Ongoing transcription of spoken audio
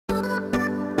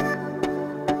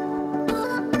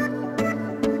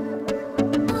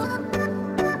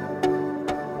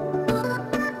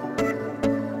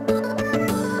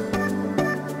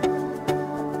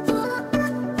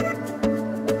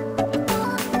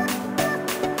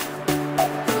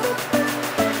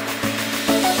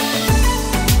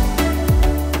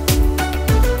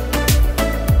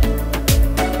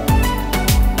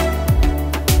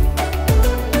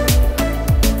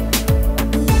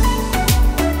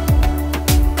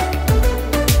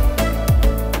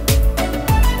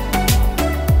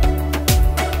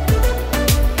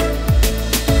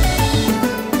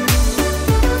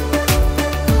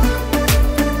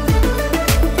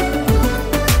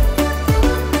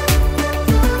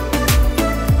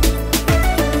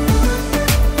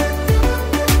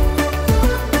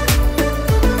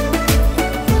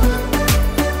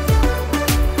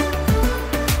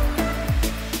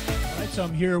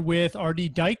with R.D.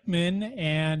 Dikeman,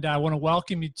 and I want to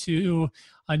welcome you to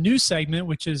a new segment,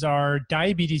 which is our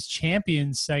Diabetes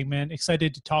Champions segment.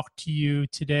 Excited to talk to you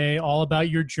today all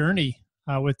about your journey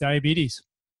with diabetes.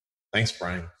 Thanks,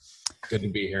 Brian. Good to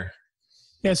be here.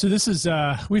 Yeah, so this is,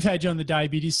 we've had you on the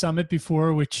Diabetes Summit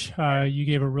before, which you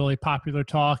gave a really popular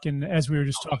talk. And as we were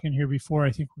just talking here before,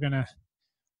 I think we're going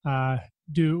to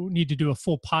need to do a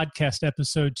full podcast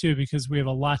episode too, because we have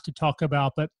a lot to talk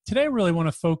about. But today I really want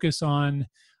to focus on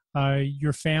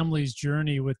your family's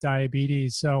journey with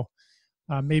diabetes. So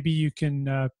maybe you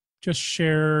can just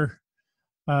share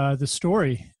the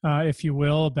story, if you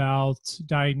will, about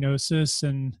diagnosis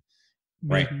and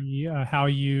maybe how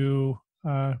you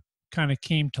kind of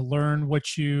came to learn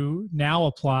what you now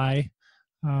apply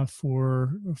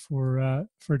for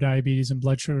diabetes and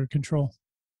blood sugar control.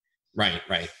 Right.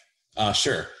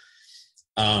 Sure.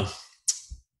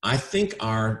 I think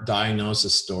our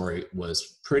diagnosis story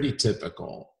was pretty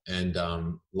typical. And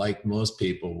like most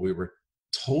people, we were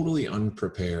totally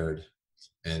unprepared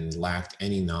and lacked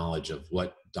any knowledge of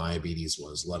what diabetes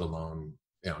was, let alone,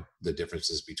 the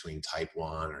differences between type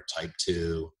 1 or type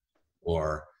 2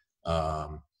 or,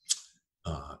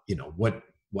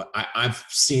 what I've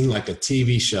seen like a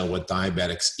TV show with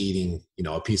diabetics eating,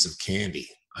 a piece of candy.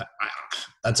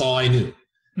 That's all I knew.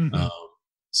 Mm-hmm.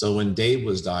 So when Dave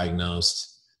was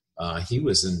diagnosed, he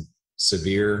was in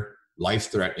severe,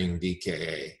 life-threatening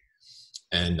DKA,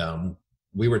 and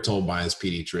we were told by his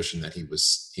pediatrician that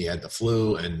he had the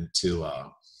flu and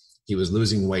he was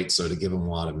losing weight, so to give him a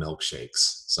lot of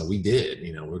milkshakes. So we did.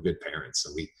 We're good parents,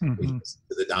 so we listened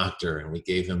to the doctor and we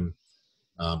gave him.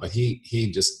 But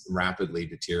he just rapidly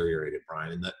deteriorated,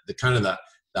 Brian. And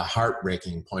the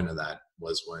heartbreaking point of that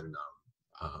was when.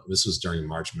 This was during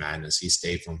March Madness. He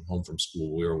stayed home from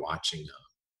school. We were watching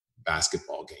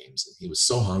basketball games, and he was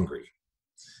so hungry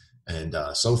and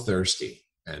so thirsty,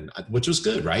 and which was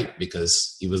good, right?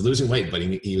 Because he was losing weight, but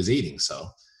he was eating. So,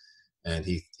 and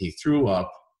he threw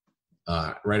up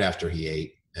right after he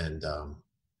ate, and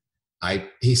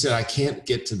he said, "I can't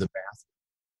get to the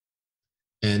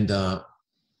bathroom," and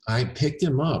I picked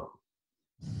him up,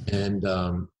 and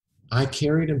I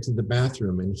carried him to the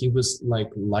bathroom, and he was like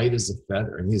light as a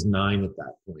feather, and he's 9 at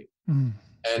that point. Mm.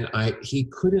 And he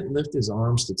couldn't lift his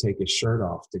arms to take his shirt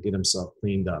off to get himself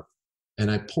cleaned up.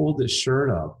 And I pulled his shirt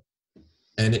up,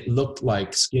 and it looked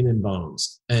like skin and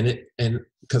bones. And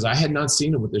because I had not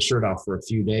seen him with his shirt off for a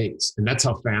few days, and that's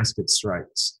how fast it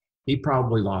strikes. He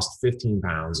probably lost 15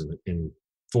 pounds in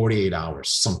 48 hours,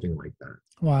 something like that.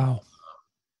 Wow.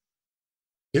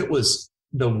 It was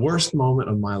the worst moment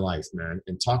of my life, man.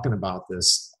 And talking about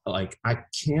this, like, I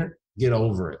can't get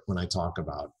over it when I talk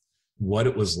about what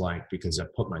it was like, because I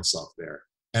put myself there.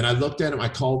 And I looked at him, I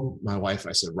called my wife,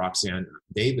 I said, "Roxanne,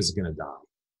 Dave is going to die."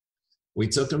 We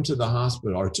took him to the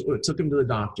hospital, or took him to the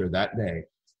doctor that day.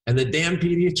 And the damn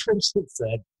pediatrician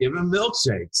said, "Give him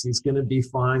milkshakes. He's going to be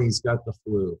fine. He's got the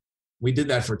flu." We did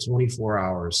that for 24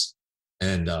 hours.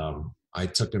 And I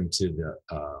took him to the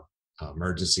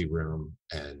emergency room,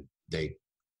 and they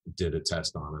did a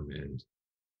test on him, and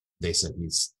they said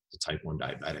he's a type 1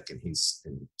 diabetic and he's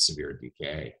in severe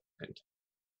DKA. And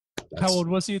how old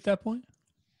was he at that point?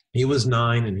 He was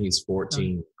 9 and he's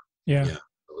 14. Yeah. So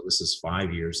this is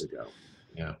 5 years ago.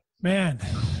 Yeah. Man.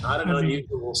 Not an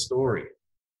unusual story.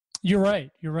 You're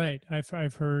right.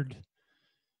 I've heard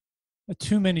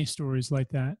too many stories like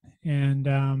that. And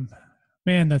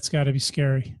man, that's got to be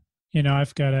scary.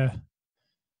 I've got a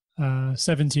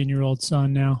 17-year-old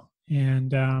son now.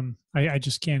 And I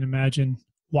just can't imagine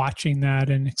watching that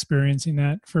and experiencing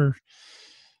that for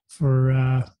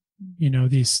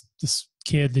this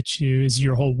kid that is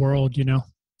your whole world.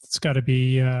 It's got to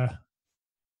be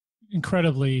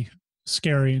incredibly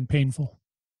scary and painful.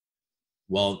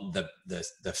 Well,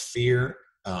 the fear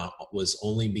was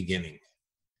only beginning,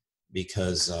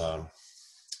 because of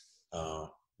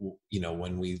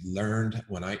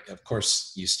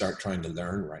course you start trying to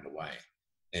learn right away.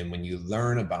 And when you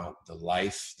learn about the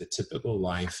typical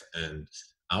life and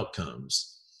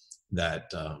outcomes that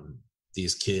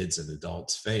these kids and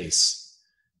adults face,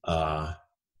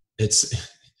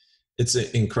 it's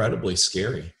incredibly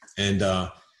scary. And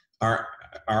our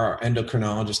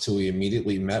endocrinologist, who we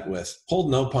immediately met with, pulled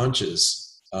no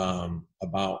punches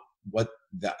about what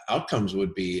the outcomes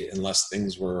would be unless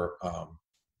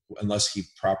he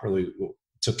properly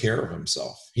took care of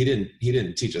himself. He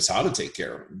didn't teach us how to take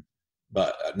care of him.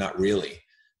 But not really.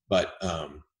 But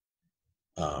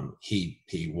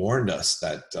he warned us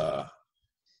that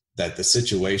the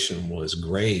situation was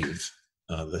grave.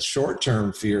 The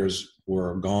short-term fears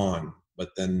were gone,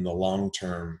 but then the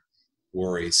long-term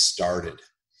worries started.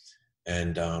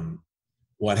 And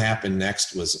what happened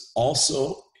next was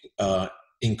also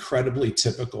incredibly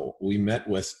typical. We met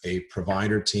with a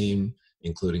provider team,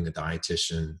 including a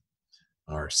dietitian,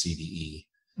 our CDE.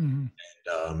 Mm-hmm.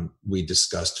 And we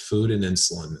discussed food and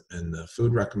insulin, and the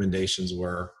food recommendations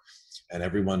were, and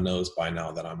everyone knows by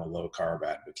now that I'm a low carb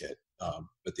advocate,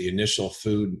 but the initial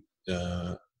food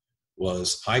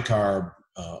was high carb,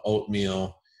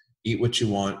 oatmeal, eat what you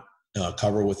want,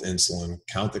 cover with insulin,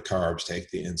 count the carbs, take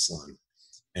the insulin.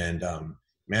 And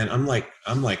man,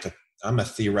 I'm a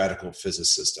theoretical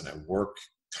physicist, and I work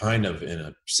kind of in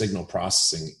a signal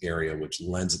processing area, which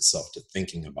lends itself to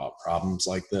thinking about problems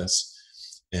like this.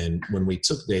 And when we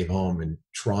took Dave home and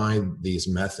tried these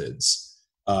methods,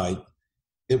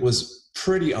 it was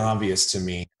pretty obvious to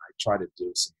me. I tried to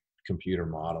do some computer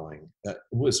modeling. That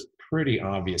it was pretty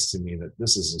obvious to me that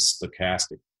this is a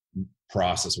stochastic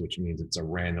process, which means it's a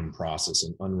random process,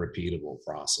 an unrepeatable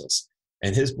process.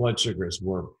 And his blood sugars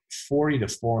were 40 to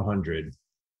 400.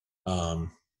 And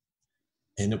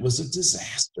it was a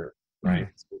disaster, right?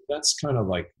 So that's kind of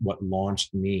like what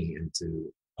launched me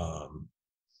into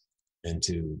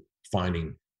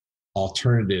finding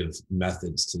alternative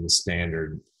methods to the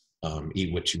standard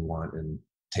eat what you want and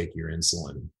take your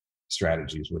insulin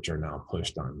strategies, which are now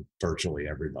pushed on virtually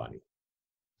everybody.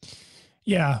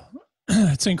 Yeah,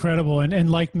 it's incredible.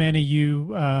 And like many,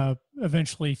 you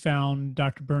eventually found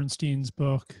Dr. Bernstein's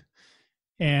book.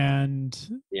 And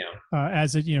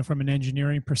as it, from an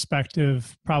engineering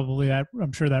perspective, probably that,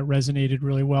 I'm sure that resonated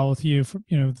really well with you, for,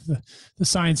 the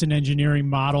science and engineering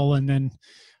model. And then,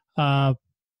 I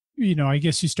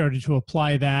guess you started to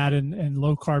apply that and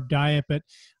low carb diet, but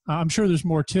I'm sure there's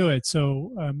more to it.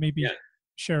 So maybe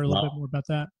share a little bit more about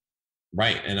that.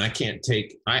 Right. And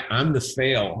I'm the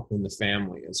fail in the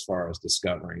family as far as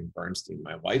discovering Bernstein.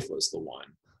 My wife was the one.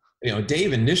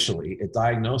 Dave initially at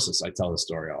diagnosis, I tell the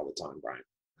story all the time, Brian.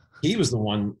 He was the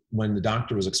one, when the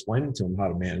doctor was explaining to him how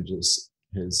to manage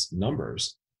his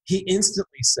numbers, he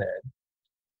instantly said,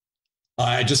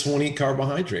 I just won't eat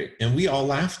carbohydrate. And we all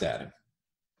laughed at him.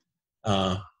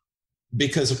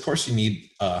 Because of course you need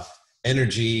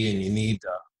energy and you need,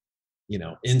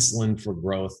 insulin for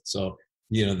growth. So,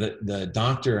 the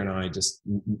doctor and I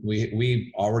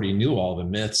we already knew all the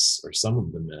myths, or some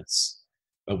of the myths,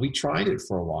 but we tried it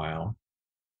for a while.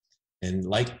 And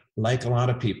like a lot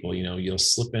of people, you'll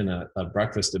slip in a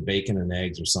breakfast of bacon and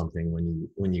eggs or something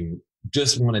when you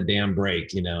just want a damn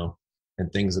break,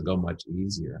 and things will go much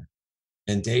easier.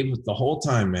 And Dave, the whole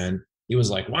time, man, he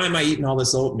was like, why am I eating all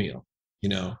this oatmeal?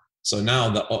 So now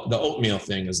the oatmeal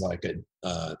thing is like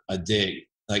a dig.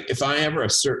 Like if I ever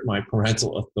assert my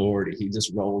parental authority, he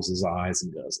just rolls his eyes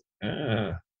and goes,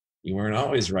 you weren't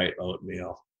always right,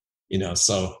 oatmeal.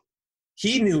 So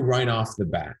he knew right off the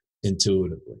bat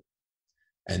intuitively.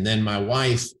 And then my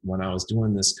wife, when I was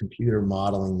doing this computer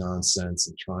modeling nonsense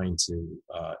and trying to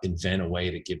invent a way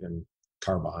to give him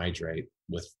carbohydrate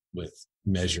with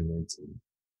measurements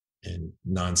and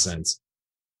nonsense,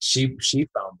 she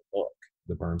found the book,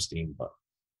 the Bernstein book.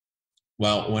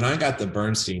 Well, when I got the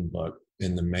Bernstein book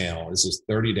in the mail, this was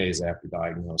 30 days after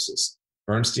diagnosis,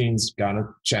 Bernstein's got a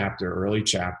early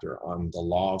chapter on the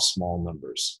law of small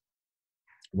numbers,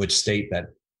 which state that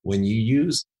when you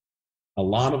use a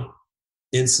lot of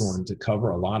insulin to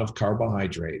cover a lot of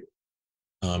carbohydrate,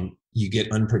 you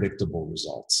get unpredictable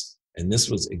results. And this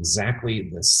was exactly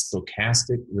the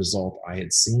stochastic result I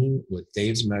had seen with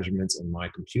Dave's measurements and my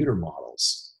computer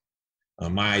models.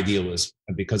 My idea was,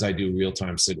 because I do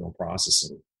real-time signal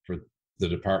processing for the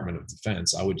Department of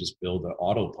Defense, I would just build an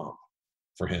auto pump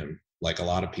for him, like a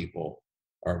lot of people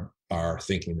are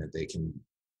thinking that they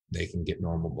can get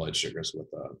normal blood sugars with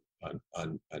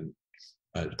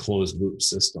a closed loop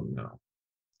system now.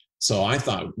 So I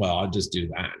thought, well, I'll just do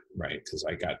that, right? Because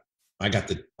I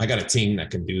got a team that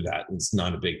can do that, and it's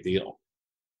not a big deal.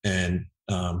 And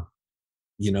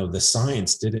the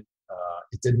science it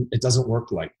doesn't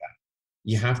work like that.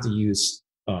 You have to use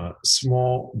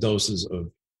small doses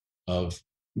of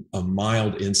a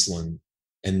mild insulin,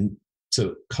 and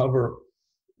to cover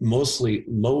mostly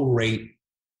low rate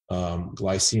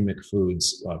glycemic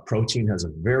foods. Protein has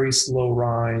a very slow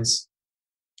rise.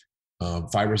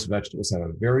 Fibrous vegetables have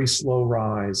a very slow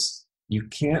rise. You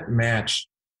can't match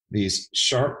these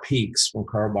sharp peaks from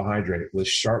carbohydrate with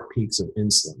sharp peaks of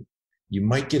insulin. You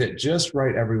might get it just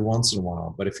right every once in a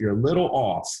while, but if you're a little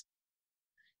off,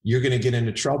 you're going to get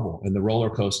into trouble and the roller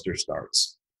coaster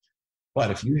starts. But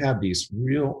if you have these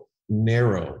real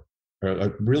narrow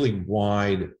or really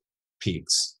wide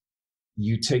peaks,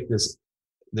 you take this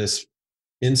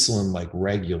insulin like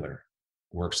regular,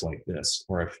 works like this.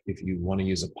 Or if you want to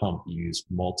use a pump, you use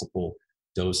multiple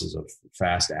doses of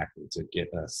fast acting to get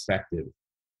an effective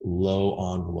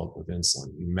low envelope of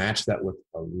insulin. You match that with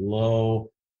a low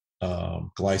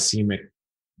glycemic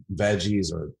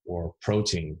veggies or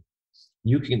protein.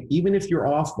 You can, even if you're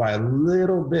off by a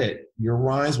little bit, your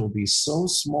rise will be so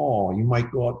small. You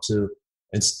might go up to,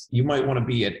 and you might want to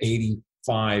be at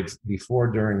 85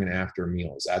 before, during, and after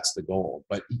meals. That's the goal.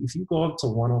 But if you go up to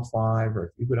 105, or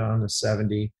if you go down to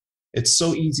 70, it's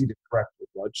so easy to correct your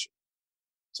blood sugar.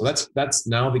 So that's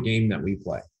now the game that we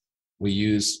play. We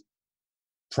use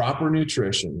proper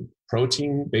nutrition,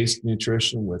 protein-based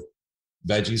nutrition with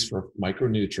veggies for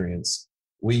micronutrients.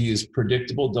 We use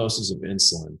predictable doses of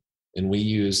insulin, and we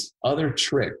use other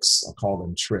tricks, I'll call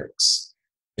them tricks,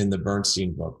 in the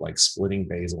Bernstein book, like splitting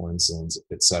basal insulins,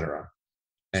 et cetera.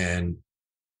 And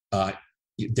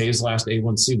Dave's last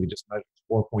A1C, we just measured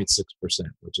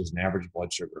 4.6%, which is an average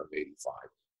blood sugar of 85.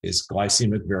 His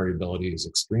glycemic variability is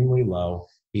extremely low.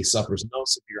 He suffers no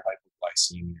severe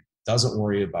hypoglycemia, doesn't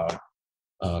worry about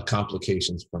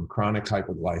complications from chronic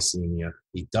hypoglycemia.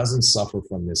 He doesn't suffer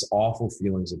from this awful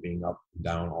feelings of being up and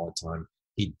down all the time.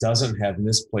 He doesn't have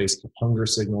misplaced hunger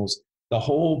signals. The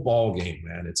whole ball game,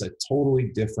 man. It's a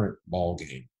totally different ball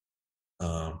game.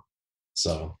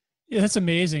 So yeah, that's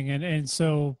amazing. And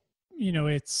so, you know,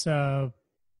 it's got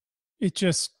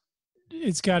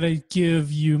to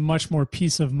give you much more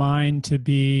peace of mind to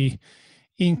be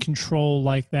in control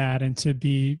like that, and to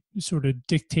be sort of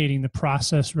dictating the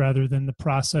process rather than the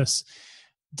process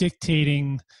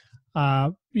dictating,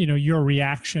 your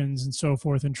reactions and so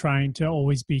forth, and trying to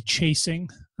always be chasing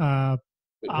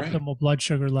optimal blood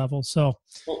sugar levels. So,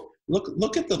 well,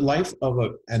 look at the life of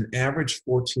an average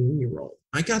 14-year-old.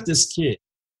 I got this kid.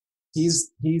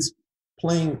 He's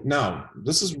playing now.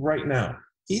 This is right now.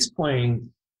 He's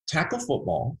playing tackle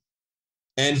football,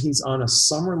 and he's on a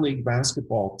summer league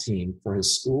basketball team for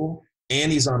his school,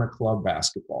 and he's on a club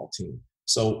basketball team.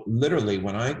 So literally,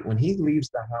 when he leaves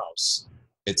the house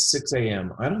at 6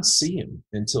 a.m., I don't see him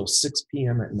until 6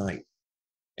 p.m. at night.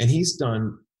 And he's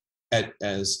done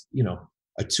as a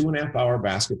 2.5-hour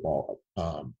basketball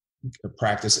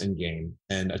practice and game,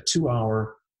 and a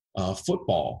 2-hour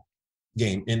football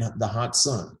game in the hot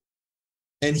sun.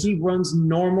 And he runs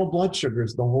normal blood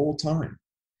sugars the whole time.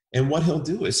 And what he'll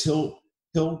do is he'll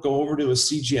go over to a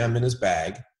CGM in his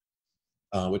bag,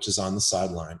 which is on the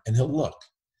sideline, and he'll look.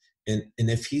 And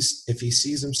if he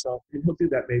sees himself, and he'll do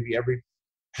that maybe every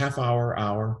half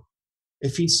hour.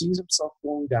 If he sees himself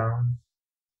going down,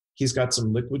 he's got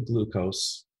some liquid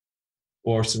glucose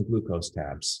or some glucose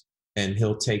tabs, and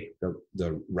he'll take the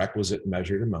requisite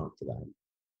measured amount for that.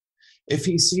 If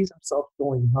he sees himself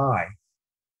going high,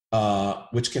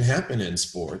 which can happen in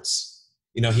sports,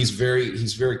 he's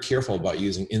very careful about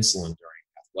using insulin during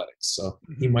athletics. So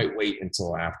he might wait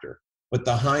until after. But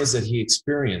the highs that he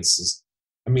experiences,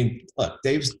 look,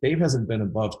 Dave hasn't been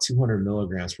above 200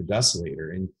 milligrams per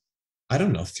deciliter in,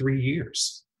 3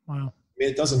 years. Wow.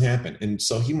 It doesn't happen. And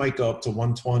so he might go up to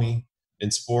 120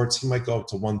 in sports. He might go up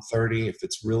to 130 if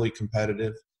it's really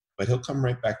competitive, but he'll come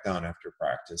right back down after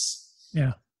practice.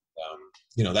 Yeah.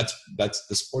 That's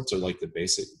the sports are like the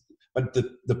basic, but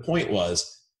the point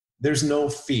was, there's no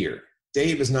fear.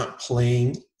 Dave is not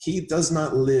playing. He does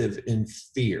not live in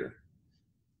fear.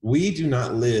 We do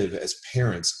not live as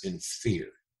parents in fear,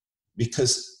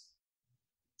 because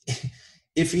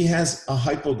if he has a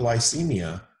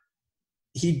hypoglycemia,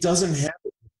 he doesn't have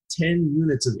 10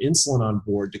 units of insulin on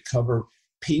board to cover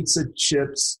pizza,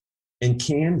 chips, and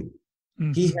candy.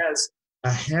 Mm-hmm. He has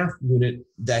a half unit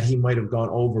that he might have gone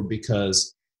over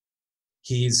because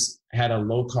he's had a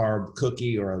low carb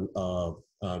cookie or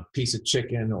a piece of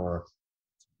chicken or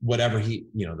whatever the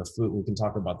food. We can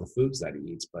talk about the foods that he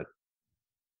eats, but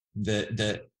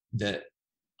the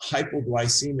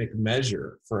hypoglycemic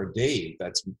measure for a Dave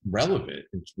that's relevant,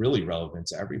 it's really relevant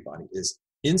to everybody, is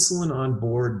insulin on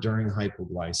board during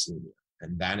hypoglycemia,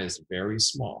 and that is very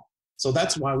small. So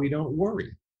that's why we don't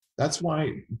worry. That's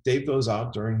why Dave goes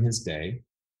out during his day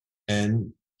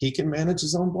and he can manage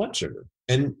his own blood sugar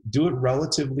and do it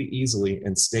relatively easily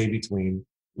and stay between,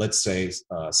 let's say,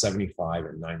 75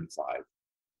 and 95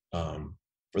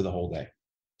 for the whole day.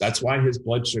 That's why his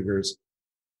blood sugars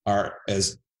are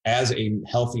as a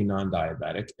healthy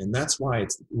non-diabetic, and that's why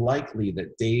it's likely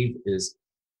that Dave is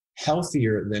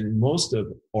healthier than most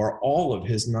of or all of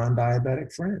his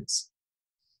non-diabetic friends.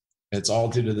 It's all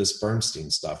due to this Bernstein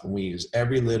stuff, and we use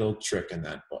every little trick in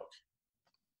that book.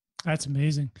 That's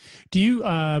amazing. Do you?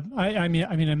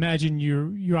 Imagine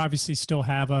you obviously still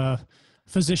have a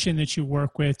physician that you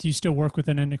work with. Do you still work with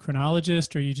an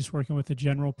endocrinologist, or are you just working with a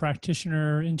general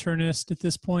practitioner internist at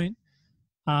this point?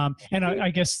 And I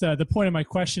guess the point of my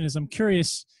question is, I'm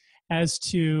curious as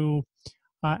to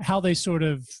how they sort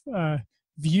of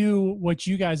view what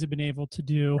you guys have been able to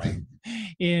do Right.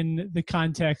 in the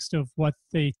context of what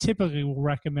they typically will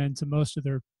recommend to most of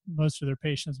their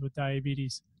patients with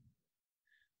diabetes.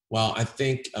 Well, I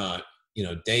think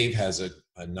Dave has a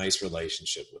nice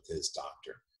relationship with his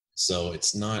doctor, so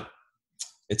it's not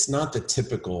the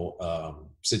typical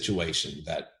situation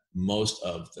that most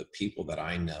of the people that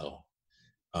I know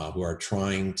who are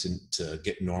trying to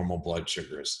get normal blood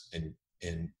sugars and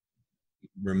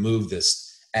remove this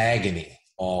agony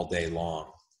all day long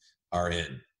are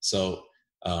in. So,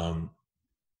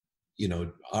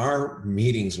 our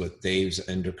meetings with Dave's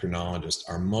endocrinologist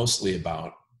are mostly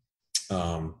about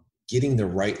getting the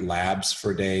right labs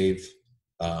for Dave.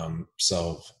 I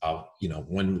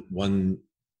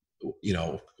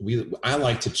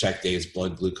like to check Dave's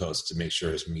blood glucose to make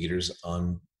sure his meter's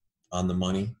on the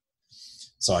money.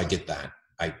 So I get that.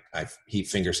 He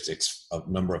finger sticks a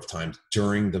number of times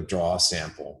during the draw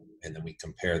sample, and then we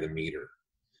compare the meter.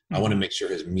 I want to make sure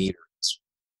his meter is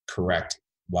correct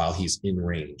while he's in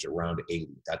range around 80.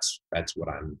 That's what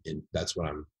I'm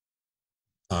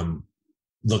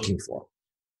looking for.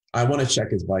 I want to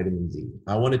check his vitamin D.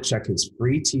 I want to check his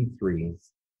free T3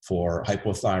 for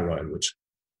hypothyroid, which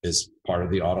is part of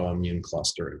the autoimmune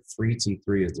cluster. And free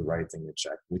T3 is the right thing to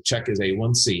check. We check his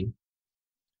A1C.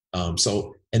 And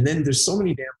then there's so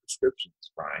many damn prescriptions,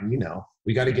 Brian.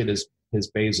 We got to get his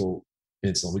basal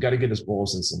insulin. We got to get his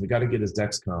bolus insulin. We got to get his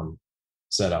Dexcom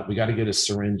set up. We got to get his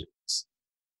syringes.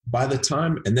 By the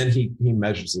time, and then he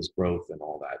measures his growth and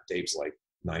all that. Dave's like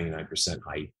 99%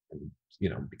 height, and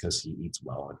because he eats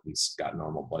well and he's got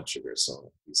normal blood sugar,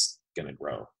 so he's going to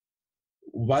grow.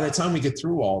 By the time we get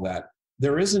through all that,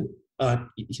 there isn't,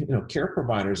 care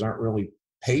providers aren't really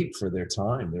paid for their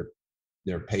time.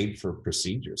 They're paid for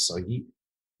procedures. So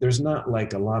there's not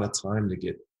like a lot of time to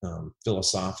get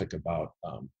philosophic about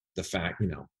the fact,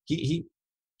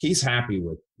 he's happy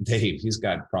with Dave. He's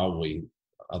got probably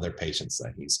other patients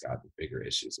that he's got bigger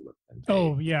issues with than Dave.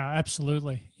 Oh yeah,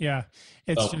 absolutely. Yeah.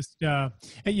 It's just, a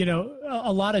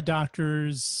lot of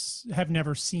doctors have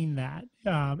never seen that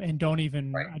and don't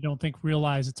even, I don't think,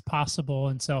 realize it's possible.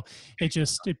 And so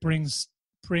it brings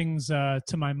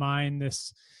to my mind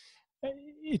this,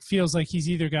 it feels like he's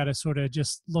either got to sort of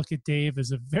just look at Dave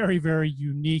as a very, very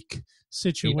unique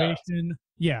situation.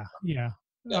 Yeah.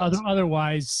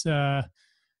 Otherwise, I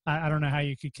don't know how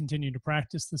you could continue to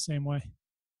practice the same way.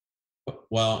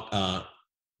 Well,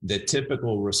 the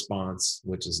typical response,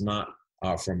 which is not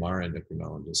from our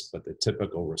endocrinologist, but the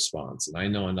typical response, and I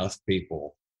know enough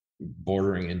people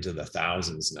bordering into the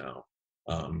thousands now,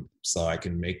 so I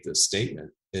can make this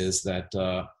statement, is that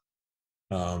the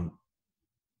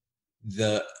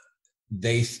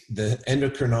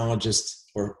endocrinologist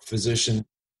or physician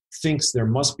thinks there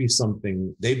must be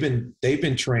something. They've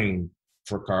been trained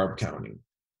for carb counting.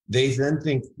 They then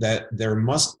think that there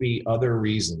must be other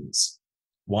reasons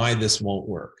why this won't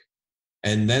work.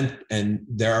 And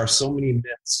there are so many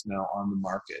myths now on the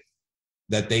market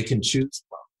that they can choose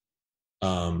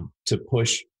from to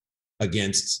push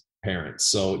against parents.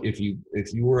 So if you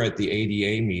were at the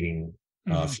ADA meeting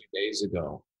a few days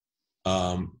ago,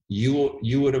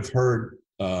 you would have heard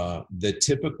the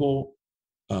typical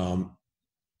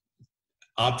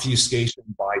obfuscation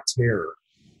by terror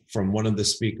from one of the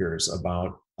speakers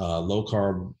about low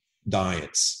carb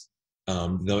diets.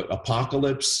 The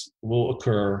apocalypse will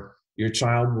occur. Your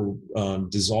child will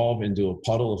dissolve into a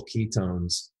puddle of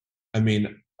ketones. I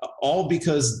mean, all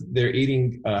because they're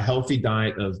eating a healthy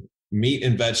diet of meat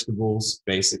and vegetables,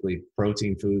 basically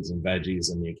protein foods and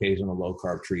veggies, and the occasional low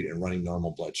carb treat, and running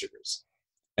normal blood sugars.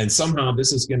 And somehow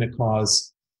this is going to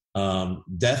cause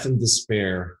death and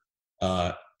despair.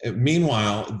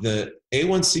 Meanwhile, the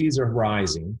A1Cs are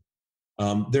rising.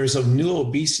 There's a new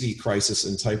obesity crisis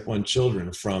in type 1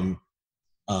 children from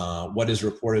what is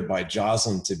reported by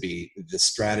Jocelyn to be the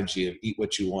strategy of eat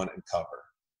what you want and cover.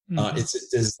 It's a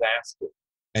disaster.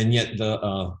 And yet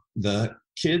the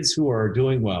kids who are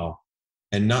doing well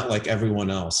and not like everyone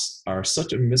else are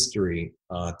such a mystery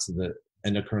to the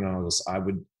endocrinologist.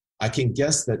 I can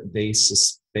guess that they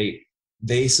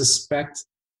suspect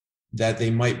that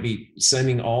they might be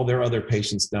sending all their other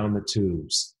patients down the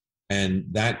tubes, and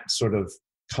that sort of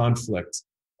conflict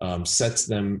sets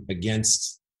them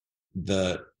against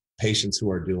the patients who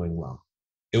are doing well.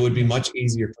 It would be much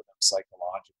easier for them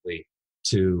psychologically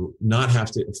to not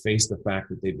have to face the fact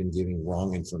that they've been giving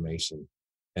wrong information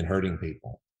and hurting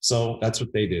people. So that's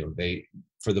what they do. They,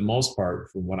 for the most part,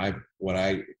 from what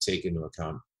I take into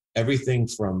account, everything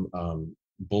from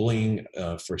bullying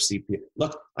for CPS.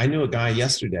 Look, I knew a guy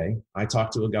yesterday. I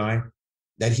talked to a guy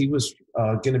that he was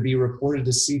going to be reported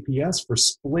to CPS for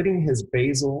splitting his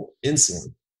basal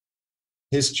insulin.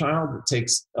 his child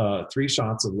takes 3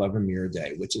 shots of Levemir a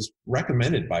day, which is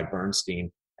recommended by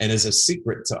Bernstein and is a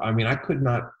secret to, I mean, I could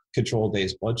not control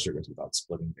Dave's blood sugars without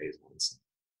splitting basal insulin.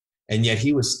 And yet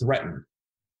he was threatened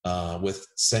with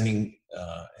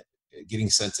getting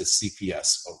sent to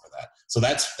CPS over that. So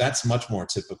that's much more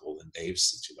typical than Dave's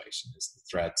situation, is the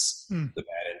threats, the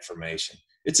bad information.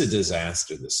 It's a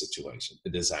disaster, the situation, a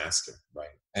disaster, right?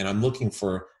 And I'm looking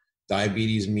for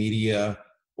diabetes media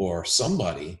or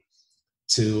somebody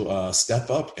to step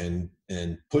up and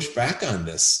push back on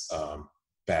this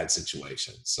bad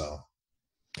situation. So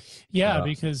yeah,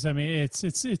 because I mean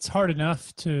it's hard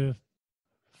enough to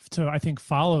I think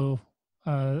follow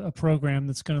a program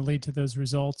that's going to lead to those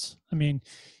results. I mean,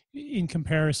 in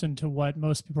comparison to what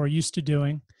most people are used to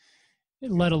doing,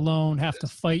 let alone have to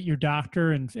fight your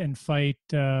doctor and fight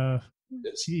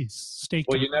stake.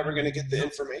 Well, you're never going to get the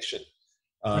information.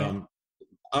 Right.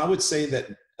 I would say that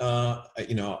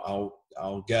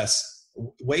I'll guess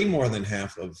way more than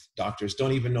half of doctors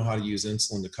don't even know how to use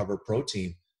insulin to cover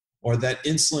protein, or that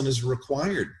insulin is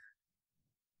required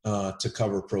to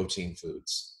cover protein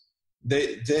foods.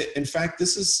 In fact,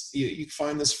 this is, you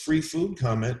find this free food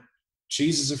comment,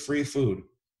 cheese is a free food,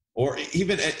 or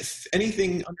even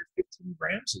anything under 15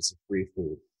 grams is a free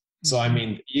food. So, I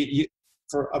mean,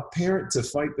 for a parent to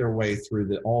fight their way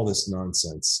through all this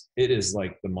nonsense, it is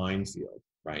like the minefield,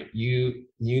 right? You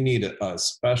need a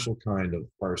special kind of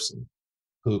person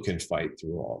who can fight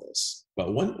through all this.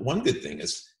 But one good thing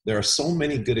is there are so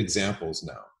many good examples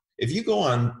now. If you go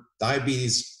on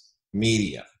diabetes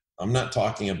media, I'm not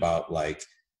talking about like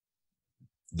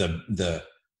the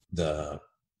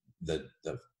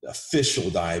official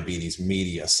diabetes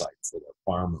media sites that are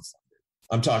pharma funded.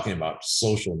 I'm talking about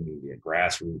social media,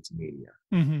 grassroots media.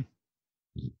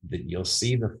 That you'll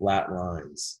see the flat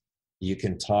lines.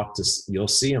 You'll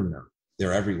see them now.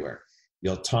 They're everywhere.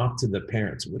 You'll talk to the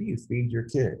parents. What do you feed your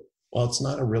kid? Well, it's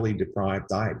not a really deprived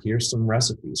diet. Here's some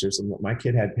recipes. My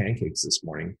kid had pancakes this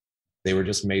morning. They were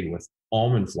just made with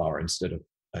almond flour instead of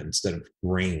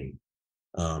grain.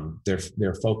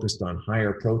 They're focused on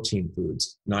higher protein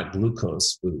foods, not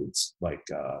glucose foods like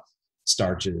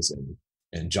starches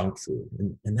and junk food.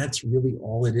 And that's really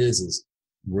all it is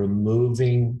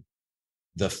removing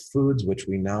the foods which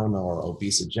we now know are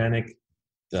obesogenic,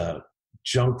 the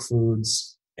junk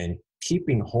foods, and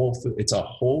keeping whole food. It's a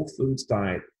whole foods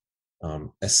diet,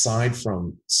 aside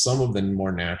from some of the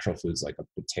more natural foods like a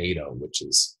potato, which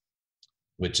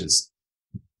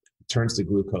turns to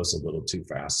glucose a little too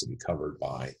fast to be covered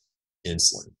by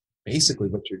insulin. Basically,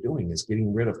 what you're doing is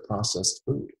getting rid of processed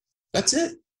food. That's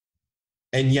it.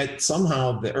 And yet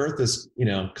somehow the earth is,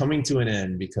 coming to an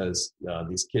end because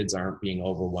these kids aren't being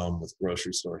overwhelmed with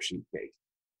grocery store sheet cake.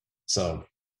 So,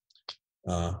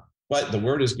 but the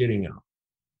word is getting out.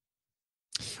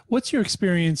 What's your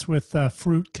experience with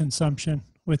fruit consumption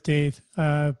with Dave?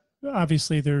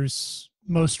 Obviously,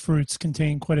 most fruits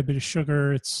contain quite a bit of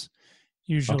sugar. It's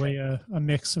usually a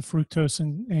mix of fructose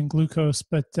and glucose,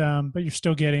 but you're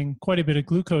still getting quite a bit of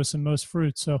glucose in most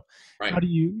fruits. So right. how do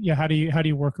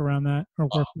you work around that or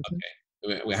work with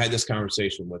it? We had this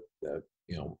conversation with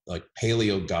like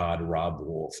paleo god Rob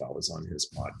Wolf. I was on his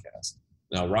podcast.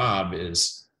 Now Rob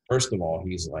is, first of all,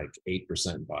 he's like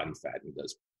 8% body fat. He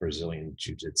does Brazilian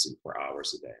jiu-jitsu for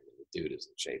hours a day. I mean, the dude is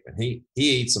in shape, and he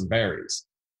eats some berries,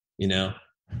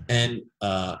 and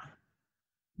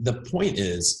the point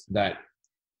is that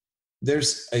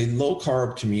there's a low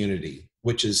carb community,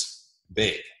 which is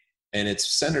big, and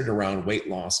it's centered around weight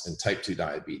loss and type 2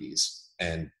 diabetes.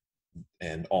 And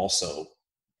also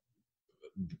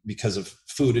because of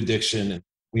food addiction. And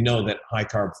we know that high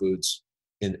carb foods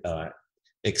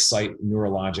excite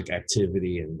neurologic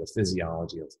activity, and the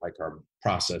physiology of high carb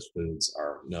processed foods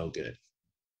are no good.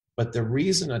 But the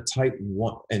reason a type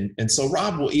 1, and so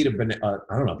Rob will eat a banana,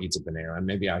 I don't know if he eats a banana,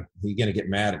 maybe he's going to get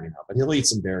mad at me now, but he'll eat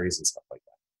some berries and stuff like that.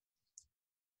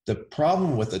 The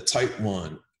problem with a type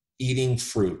 1 eating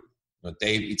fruit,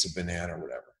 Dave eats a banana or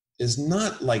whatever, is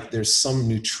not like there's some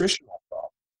nutritional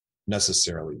problem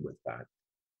necessarily with that.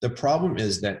 The problem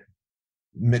is that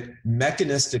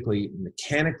mechanically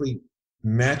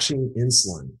matching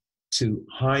insulin to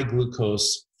high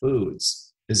glucose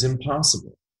foods is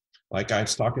impossible. Like I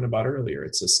was talking about earlier,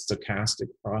 it's a stochastic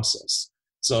process.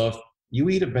 So if you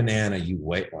eat a banana, you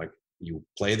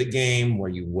play the game where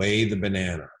you weigh the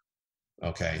banana,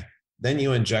 okay? Then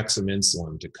you inject some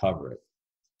insulin to cover it.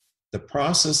 The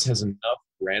process has enough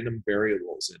random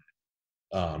variables in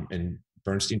it. And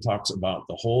Bernstein talks about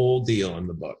the whole deal in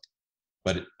the book.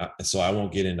 But so I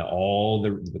won't get into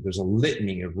but there's a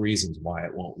litany of reasons why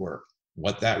it won't work.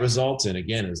 What that results in,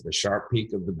 again, is the sharp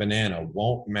peak of the banana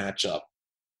won't match up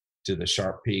to the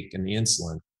sharp peak and the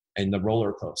insulin, and the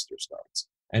roller coaster starts.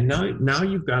 And now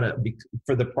you've got to,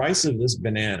 for the price of this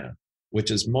banana,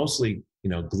 which is mostly,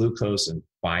 glucose and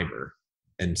fiber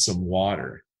and some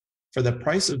water, for the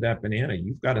price of that banana,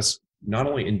 you've got to not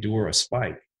only endure a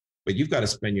spike, but you've got to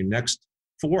spend your next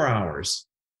 4 hours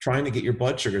trying to get your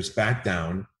blood sugars back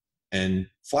down and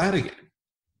flat again.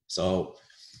 So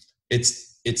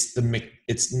it's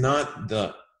not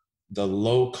the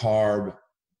low carb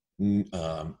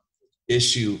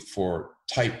issue for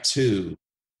type 2,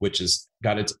 which has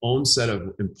got its own set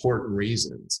of important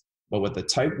reasons. But with the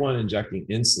type 1 injecting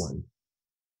insulin,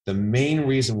 the main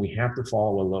reason we have to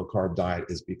follow a low carb diet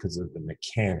is because of the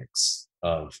mechanics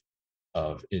of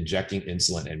injecting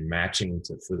insulin and matching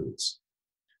to foods.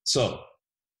 So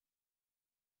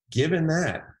given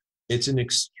that, it's an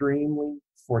extremely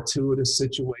fortuitous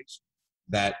situation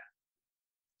that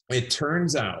it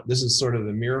turns out, this is sort of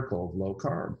the miracle of low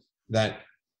carb, that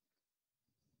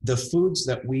the foods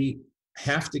that we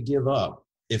have to give up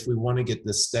if we want to get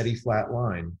this steady flat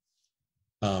line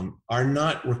are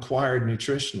not required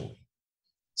nutritionally.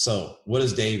 So what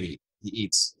does Dave eat? He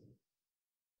eats,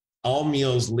 all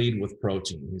meals lead with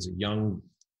protein. He's a young,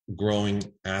 growing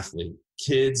athlete.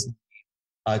 Kids eat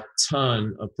a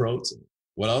ton of protein.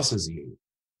 What else does he eat?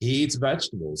 He eats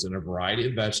vegetables and a variety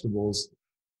of vegetables.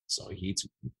 So he eats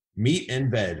meat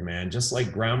and veg, man, just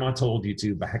like grandma told you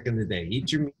to back in the day.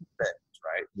 Eat your meat and veg,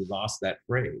 right? We lost that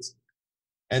phrase.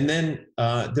 And then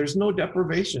there's no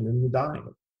deprivation in the diet.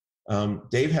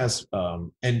 Dave has,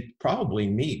 and probably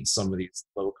needs some of these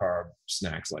low carb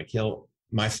snacks. Like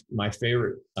my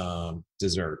favorite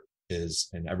dessert is,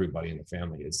 and everybody in the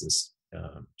family is this,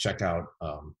 check out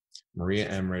Maria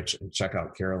Emmerich and check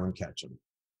out Carolyn Ketchum.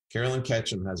 Carolyn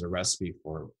Ketchum has a recipe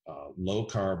for low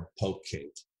carb poke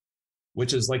cake,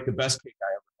 which is like the best cake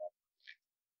I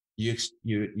ever had.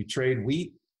 You trade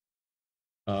wheat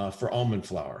for almond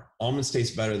flour. Almonds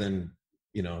taste better than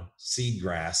seed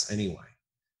grass anyway.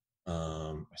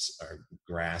 Or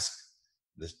grass,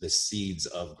 the seeds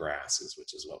of grasses,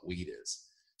 which is what wheat is.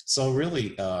 So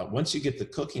really, once you get the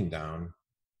cooking down,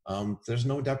 there's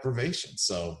no deprivation.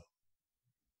 So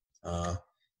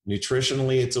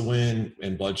nutritionally, it's a win,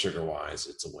 and blood sugar wise,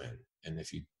 it's a win. And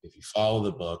if you follow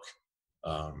the book,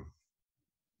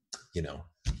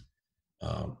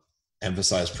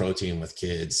 emphasize protein with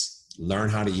kids, learn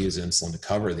how to use insulin to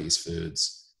cover these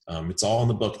foods. It's all in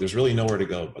the book. There's really nowhere to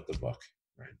go but the book,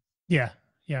 right?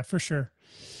 Yeah, for sure.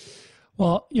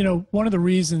 Well, one of the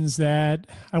reasons that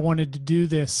I wanted to do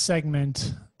this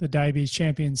segment, the Diabetes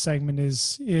Champion segment,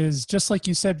 is just like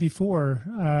you said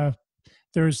before,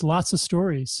 there's lots of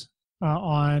stories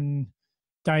on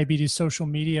diabetes social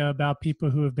media about people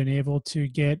who have been able to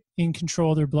get in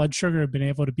control of their blood sugar, have been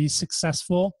able to be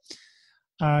successful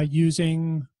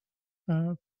using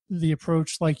the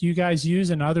approach like you guys use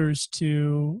and others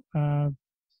to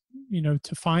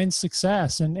to find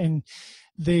success. And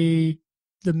the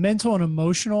mental and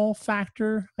emotional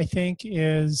factor, I think,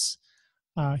 is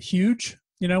huge,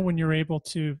 when you're able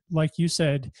to, like you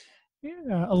said,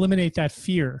 eliminate that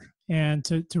fear and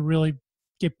to really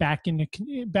get back in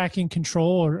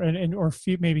control or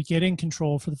maybe get in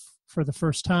control for the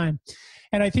first time.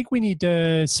 And I think we need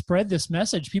to spread this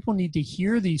message. People need to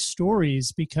hear these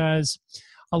stories because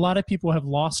a lot of people have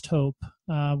lost hope,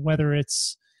 whether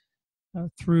it's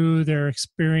through their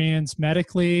experience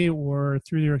medically or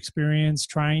through their experience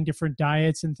trying different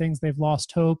diets and things. They've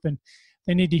lost hope, and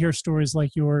they need to hear stories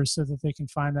like yours so that they can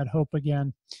find that hope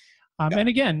again. And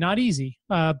again, not easy,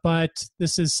 but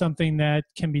this is something that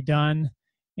can be done,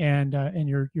 and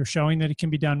you're showing that it can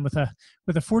be done with a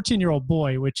 14-year-old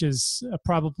boy, which is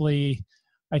probably,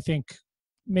 I think,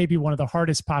 maybe one of the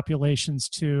hardest populations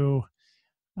to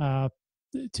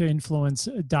influence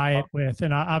a diet with.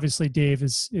 And obviously Dave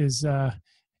has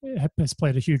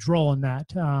played a huge role in that.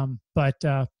 But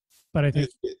I think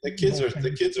the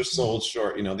kids are sold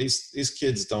short. These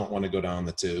kids don't want to go down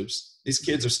the tubes. These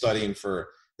kids are studying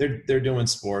they're doing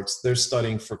sports. They're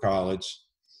studying for college.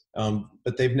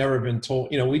 But they've never been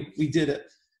told, we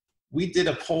did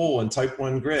a poll in type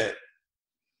 1 grit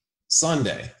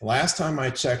Sunday. Last time I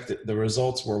checked it, the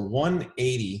results were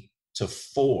 180 to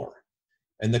 4.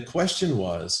 And the question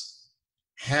was,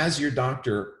 has your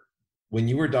doctor, when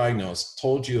you were diagnosed,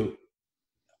 told you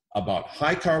about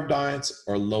high carb diets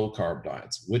or low carb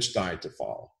diets, which diet to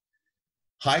follow?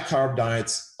 High carb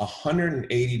diets,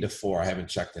 180 to 4. I haven't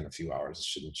checked in a few hours. It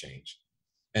shouldn't change.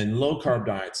 And low carb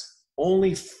diets,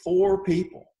 only 4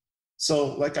 people.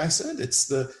 So like I said,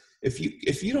 if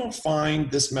you don't find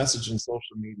this message in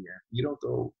social media, you don't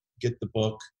go get the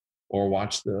book or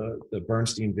watch the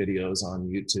Bernstein videos on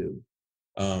YouTube,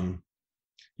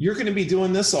 you're going to be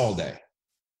doing this all day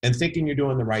and thinking you're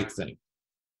doing the right thing.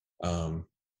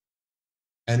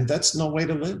 And that's no way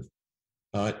to live.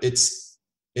 It's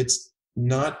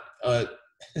not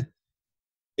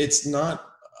it's not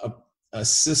a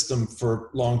system for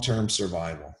long-term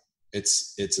survival.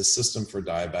 It's a system for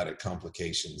diabetic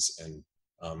complications and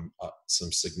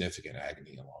some significant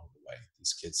agony along the way.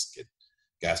 These kids get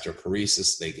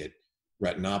gastroparesis, they get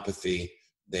retinopathy,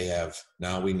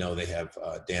 we know they have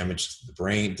damage to the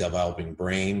brain, developing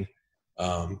brain,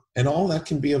 and all that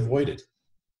can be avoided.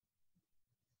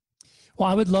 Well,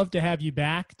 I would love to have you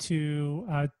back to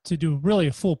do really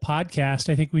a full podcast.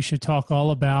 I think we should talk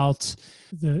all about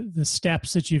the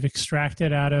steps that you've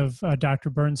extracted out of Dr.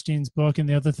 Bernstein's book and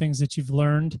the other things that you've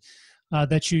learned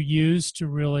that you use to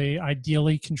really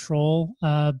ideally control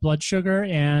blood sugar.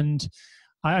 And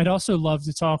I'd also love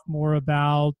to talk more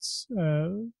about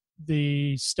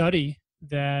the study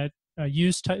that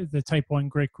used the type 1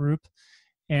 grit group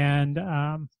and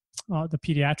the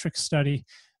pediatric study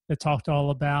that talked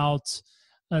all about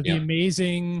the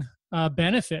amazing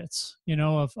benefits,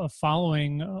 of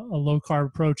following a low carb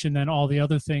approach, and then all the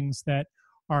other things that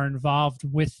are involved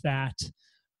with that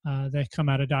that come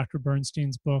out of Dr.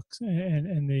 Bernstein's book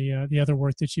and the other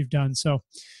work that you've done. So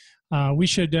we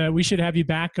should have you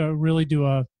back. Really do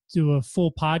a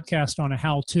full podcast on a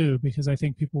how-to, because I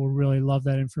think people will really love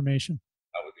that information.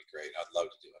 That would be great. I'd love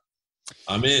to do it.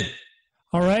 I'm in.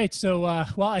 All right. So,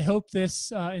 well, I hope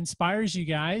this inspires you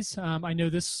guys. I know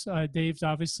this, Dave's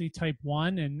obviously type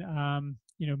 1, and,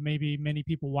 maybe many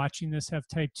people watching this have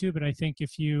type 2, but I think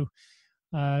if you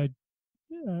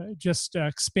just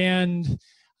expand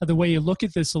the way you look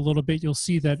at this a little bit, you'll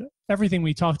see that everything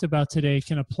we talked about today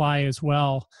can apply as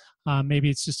well. Maybe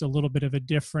it's just a little bit of a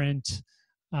different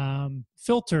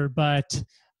filter, but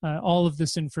all of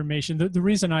this information, the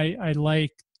reason I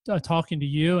like talking to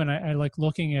you, and I like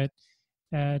looking at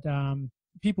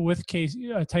people with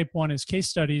type 1 as case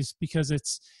studies, because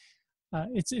it's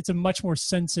a much more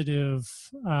sensitive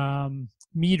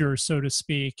meter, so to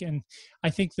speak. And I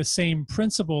think the same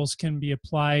principles can be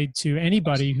applied to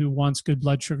anybody who wants good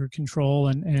blood sugar control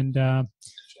and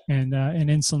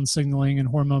insulin signaling and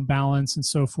hormone balance and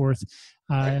so forth.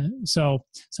 So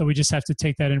we just have to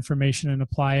take that information and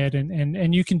apply it,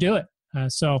 and you can do it.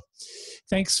 So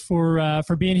thanks for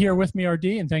being here with me, RD,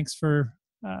 and thanks for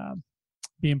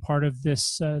being part of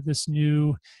this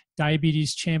new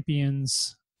Diabetes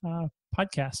Champions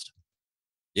podcast.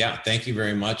 Yeah, thank you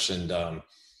very much. And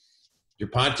your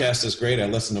podcast is great. I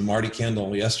listened to Marty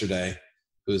Kendall yesterday,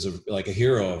 who's like a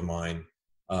hero of mine.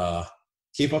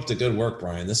 Keep up the good work,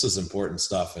 Brian. This is important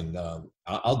stuff, and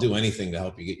I'll do anything to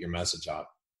help you get your message out.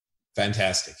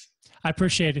 Fantastic. I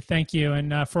appreciate it. Thank you.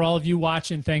 And for all of you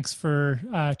watching, thanks for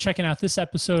checking out this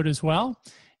episode as well.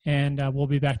 And we'll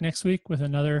be back next week with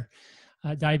another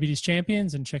Diabetes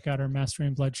Champions, and check out our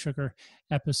Mastering Blood Sugar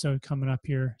episode coming up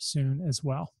here soon as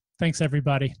well. Thanks,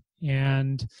 everybody.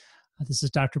 And this is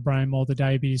Dr. Brian Mowll, the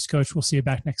diabetes coach. We'll see you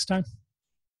back next time.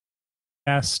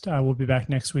 We'll be back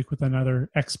next week with another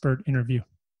expert interview.